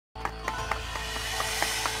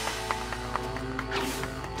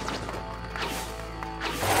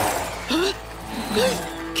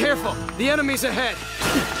Careful! The enemy's ahead!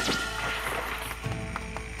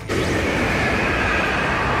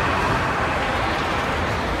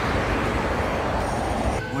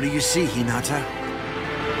 What do you see, Hinata?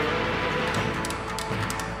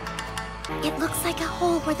 It looks like a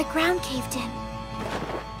hole where the ground caved in.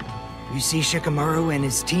 You see Shikamaru and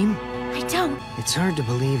his team? I don't. It's hard to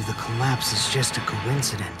believe the collapse is just a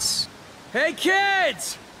coincidence. Hey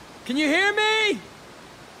kids! Can you hear me?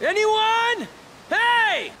 Anyone?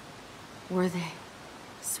 Hey! Were they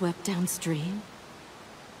swept downstream?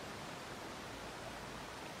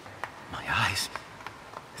 My eyes.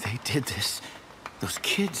 They did this. Those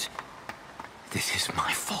kids. This is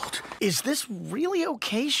my fault. Is this really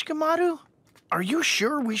okay, Shikamaru? Are you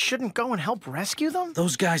sure we shouldn't go and help rescue them?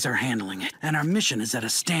 Those guys are handling it, and our mission is at a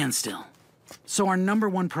standstill. So our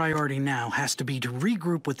 #1 priority now has to be to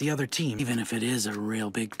regroup with the other team, even if it is a real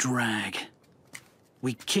big drag.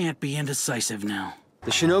 We can't be indecisive now.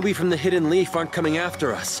 The shinobi from the Hidden Leaf aren't coming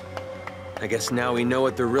after us. I guess now we know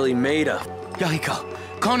what they're really made of. Yahiko!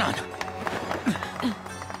 Conan!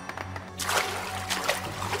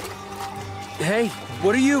 Hey,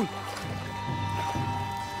 what are you?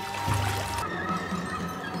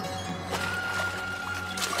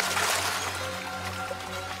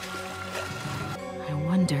 I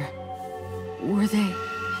wonder, were they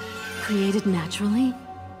created naturally?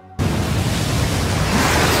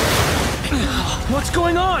 What's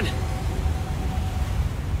going on?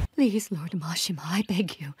 Please, Lord Mashima, I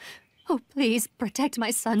beg you. Oh, please, protect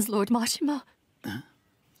my sons, Lord Mashima.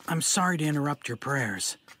 I'm sorry to interrupt your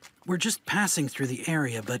prayers. We're just passing through the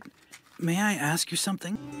area, but may I ask you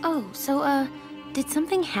something? Oh, so, did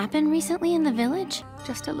something happen recently in the village?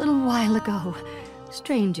 Just a little while ago,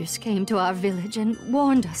 strangers came to our village and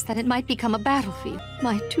warned us that it might become a battlefield.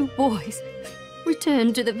 My 2 boys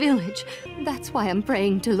returned to the village. That's why I'm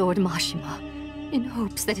praying to Lord Mashima, in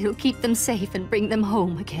hopes that he'll keep them safe and bring them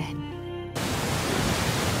home again.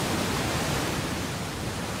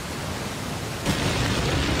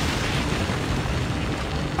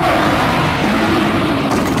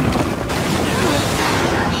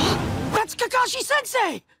 That's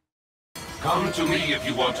Kakashi-sensei! Come to me if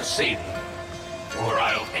you want to save them, or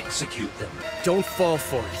I'll execute them. Don't fall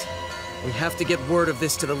for it. We have to get word of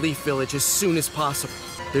this to the Leaf Village as soon as possible.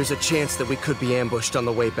 There's a chance that we could be ambushed on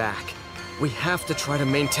the way back. We have to try to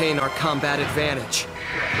maintain our combat advantage.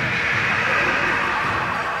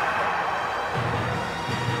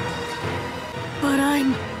 But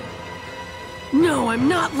No, I'm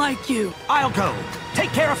not like you! I'll go.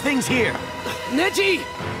 Take care of things here. Neji!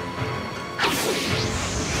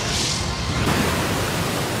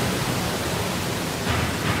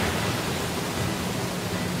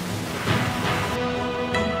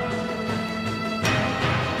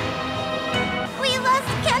 We lost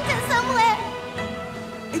Kenta somewhere.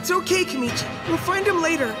 It's okay, Kamichi. We'll find him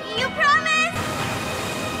later. You promise?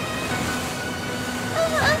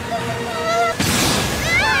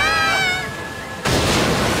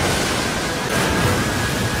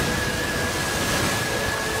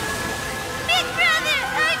 Big brother,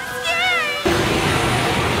 I'm scared.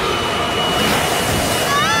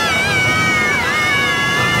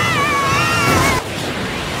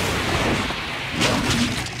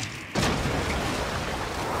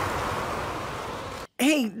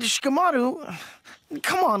 Hey, Shikamaru,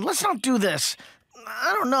 come on, let's not do this.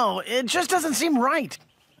 I don't know, it just doesn't seem right.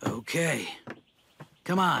 Okay.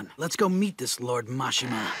 Come on, let's go meet this Lord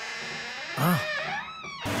Mashima.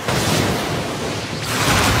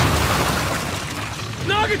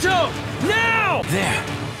 Nagato! Now! There.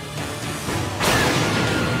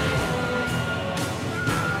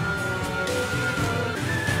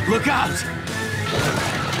 Look out!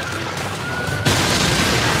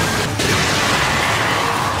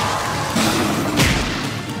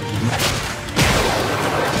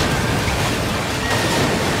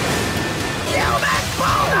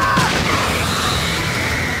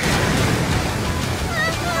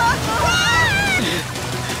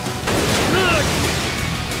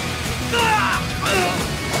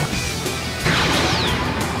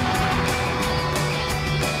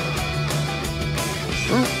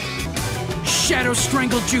 Shadow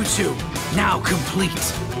Strangle Jutsu, now complete.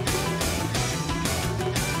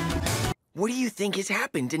 What do you think has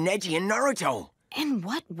happened to Neji and Naruto? And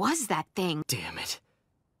what was that thing? Damn it.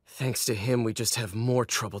 Thanks to him, we just have more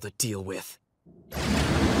trouble to deal with.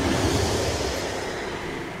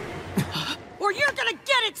 Or you're gonna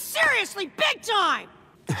get it seriously big time!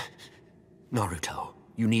 Naruto,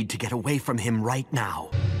 you need to get away from him right now.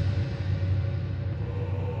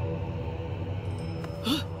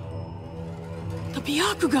 The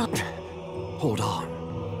Byakugan! Hold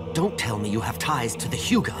on. Don't tell me you have ties to the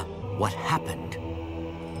Hyuga. What happened?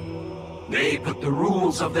 They put the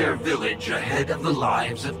rules of their village ahead of the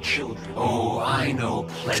lives of children. Oh, I know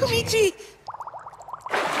plenty. Komichi!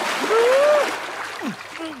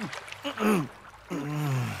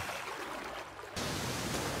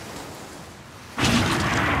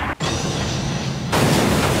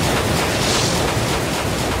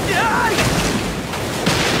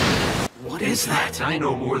 What is that? I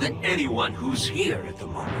know more than anyone who's here at the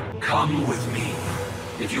moment. Come with me,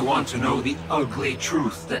 if you want to know the ugly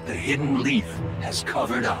truth that the hidden leaf has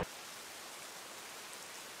covered up.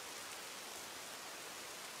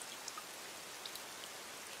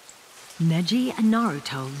 Neji and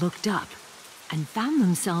Naruto looked up and found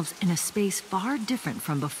themselves in a space far different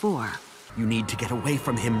from before. You need to get away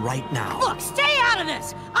from him right now. Look, stay out of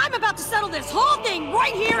this! I'm about to settle this whole thing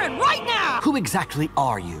right here and right now! Who exactly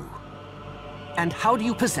are you? And how do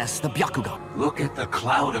you possess the Byakugan? Look at the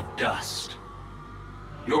cloud of dust.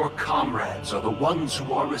 Your comrades are the ones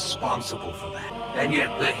who are responsible for that. And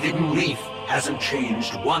yet the hidden leaf hasn't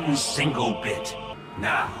changed one single bit.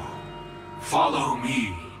 Now, follow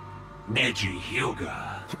me, Neji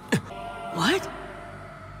Hyuga. What?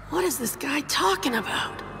 What is this guy talking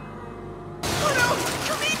about? Oh no!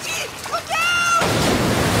 Komichi! Look out!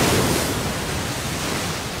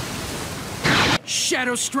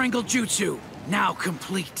 Shadow Strangle Jutsu, now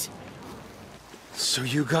complete. So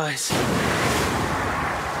you guys...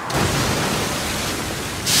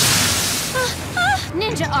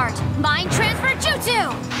 Ninja art, mind transfer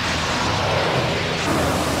jutsu!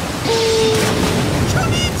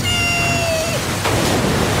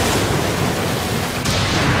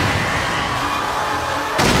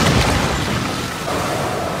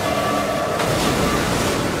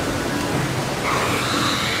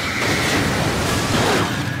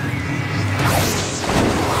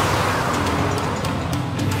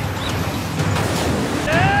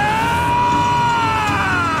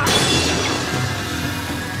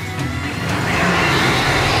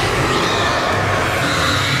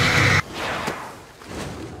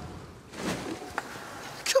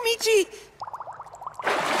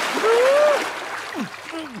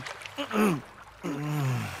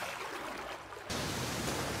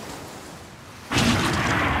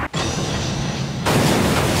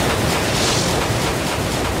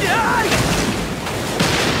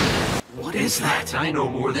 What is that? I know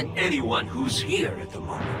more than anyone who's here at the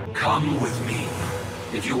moment. Come with me,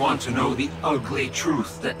 if you want to know the ugly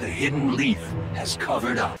truth that the hidden leaf has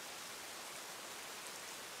covered up.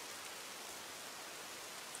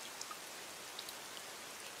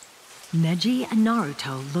 Neji and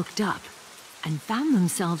Naruto looked up and found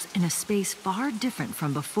themselves in a space far different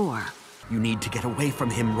from before. You need to get away from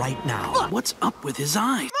him right now. Look, what's up with his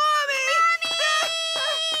eyes?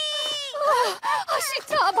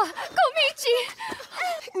 Ashitaba! Komichi!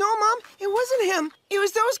 No, Mom, it wasn't him. It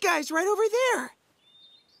was those guys right over there.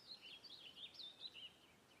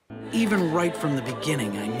 Even right from the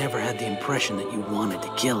beginning, I never had the impression that you wanted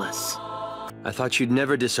to kill us. I thought you'd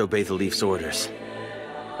never disobey the Leaf's orders.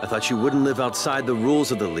 I thought you wouldn't live outside the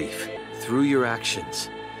rules of the Leaf. Through your actions,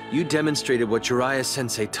 you demonstrated what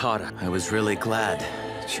Jiraiya-sensei taught us. I was really glad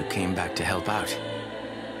that you came back to help out.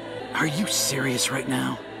 Are you serious right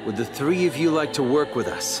now? Would the three of you like to work with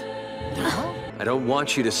us? No. I don't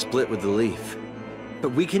want you to split with the Leaf. But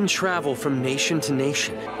we can travel from nation to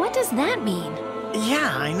nation. What does that mean?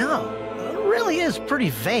 Yeah, I know. It really is pretty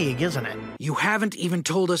vague, isn't it? You haven't even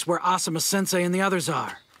told us where Asuma-sensei and the others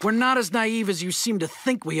are. We're not as naive as you seem to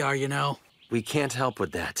think we are, you know. We can't help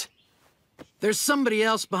with that. There's somebody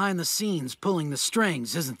else behind the scenes pulling the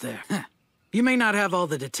strings, isn't there? You may not have all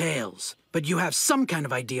the details, but you have some kind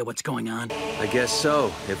of idea what's going on. I guess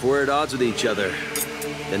so. If we're at odds with each other,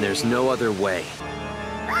 then there's no other way.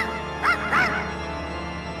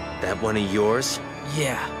 That one of yours?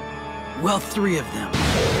 Yeah. Well, 3 of them.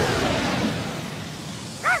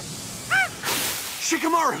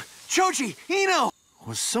 Shikamaru! Choji! Ino!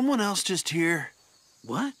 Was someone else just here?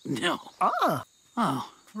 What? No. Ah. Oh,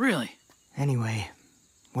 really? Anyway,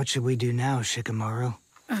 what should we do now, Shikamaru?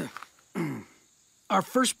 Our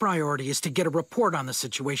first priority is to get a report on the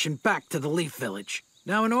situation back to the Leaf Village.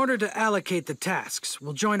 Now, in order to allocate the tasks,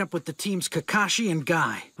 we'll join up with the teams Kakashi and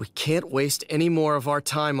Guy. We can't waste any more of our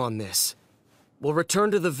time on this. We'll return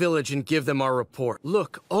to the village and give them our report.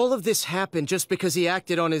 Look, all of this happened just because he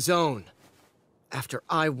acted on his own. After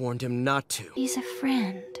I warned him not to. He's a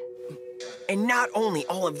friend. And not only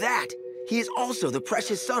all of that, he is also the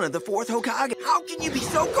precious son of the 4th Hokage. How can you be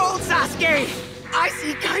so cold, Sasuke? I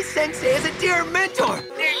see Guy-sensei as a dear mentor.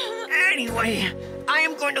 Anyway, I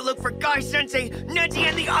am going to look for Guy-sensei, Neji,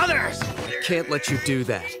 and the others. I can't let you do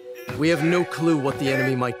that. We have no clue what the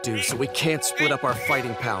enemy might do, so we can't split up our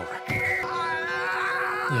fighting power.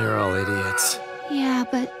 You're all idiots. Yeah,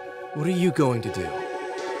 but... What are you going to do?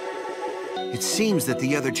 It seems that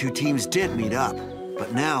the other two teams did meet up,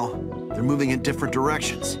 but now they're moving in different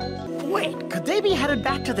directions. Wait, could they be headed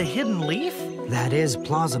back to the Hidden Leaf? That is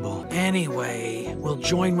plausible. Anyway, we'll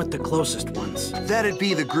join with the closest ones. That'd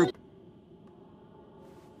be the group.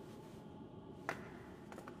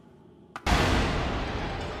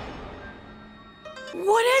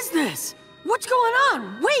 What is this? What's going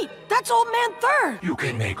on? Wait, that's Old Man Third! You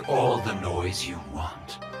can make all the noise you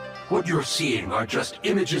want. What you're seeing are just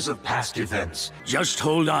images of past events. Just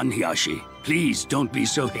hold on, Hiyashi. Please don't be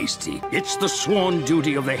so hasty. It's the sworn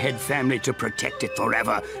duty of the head family to protect it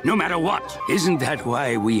forever, no matter what. Isn't that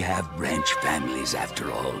why we have branch families, after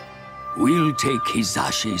all? We'll take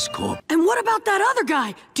Hisashi's corpse. And what about that other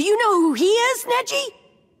guy? Do you know who he is, Neji?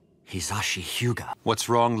 Hisashi Hyuga. What's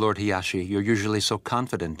wrong, Lord Hiyashi? You're usually so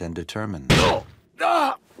confident and determined.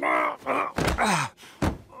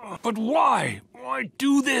 But why? Why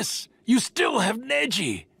do this? You still have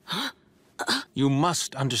Neji. You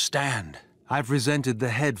must understand. I've resented the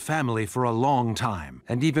head family for a long time,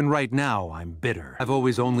 and even right now, I'm bitter. I've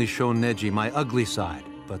always only shown Neji my ugly side,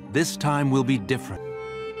 but this time will be different.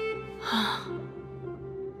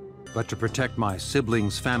 But to protect my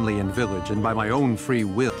siblings, family, and village, and by my own free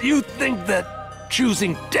will... You think that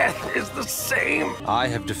choosing death is the same? I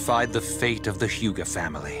have defied the fate of the Hyuga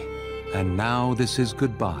family. And now this is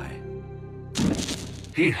goodbye.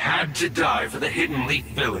 He had to die for the Hidden Leaf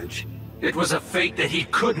Village. It was a fate that he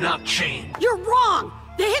could not change. You're wrong!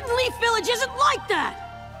 The Hidden Leaf Village isn't like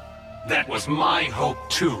that! That was my hope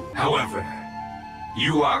too. However,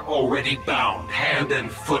 you are already bound hand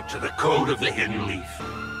and foot to the code of the Hidden Leaf.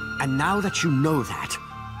 And now that you know that,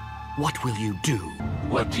 what will you do?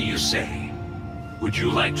 What do you say? Would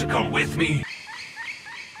you like to come with me?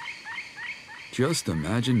 Just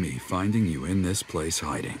imagine me finding you in this place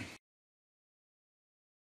hiding.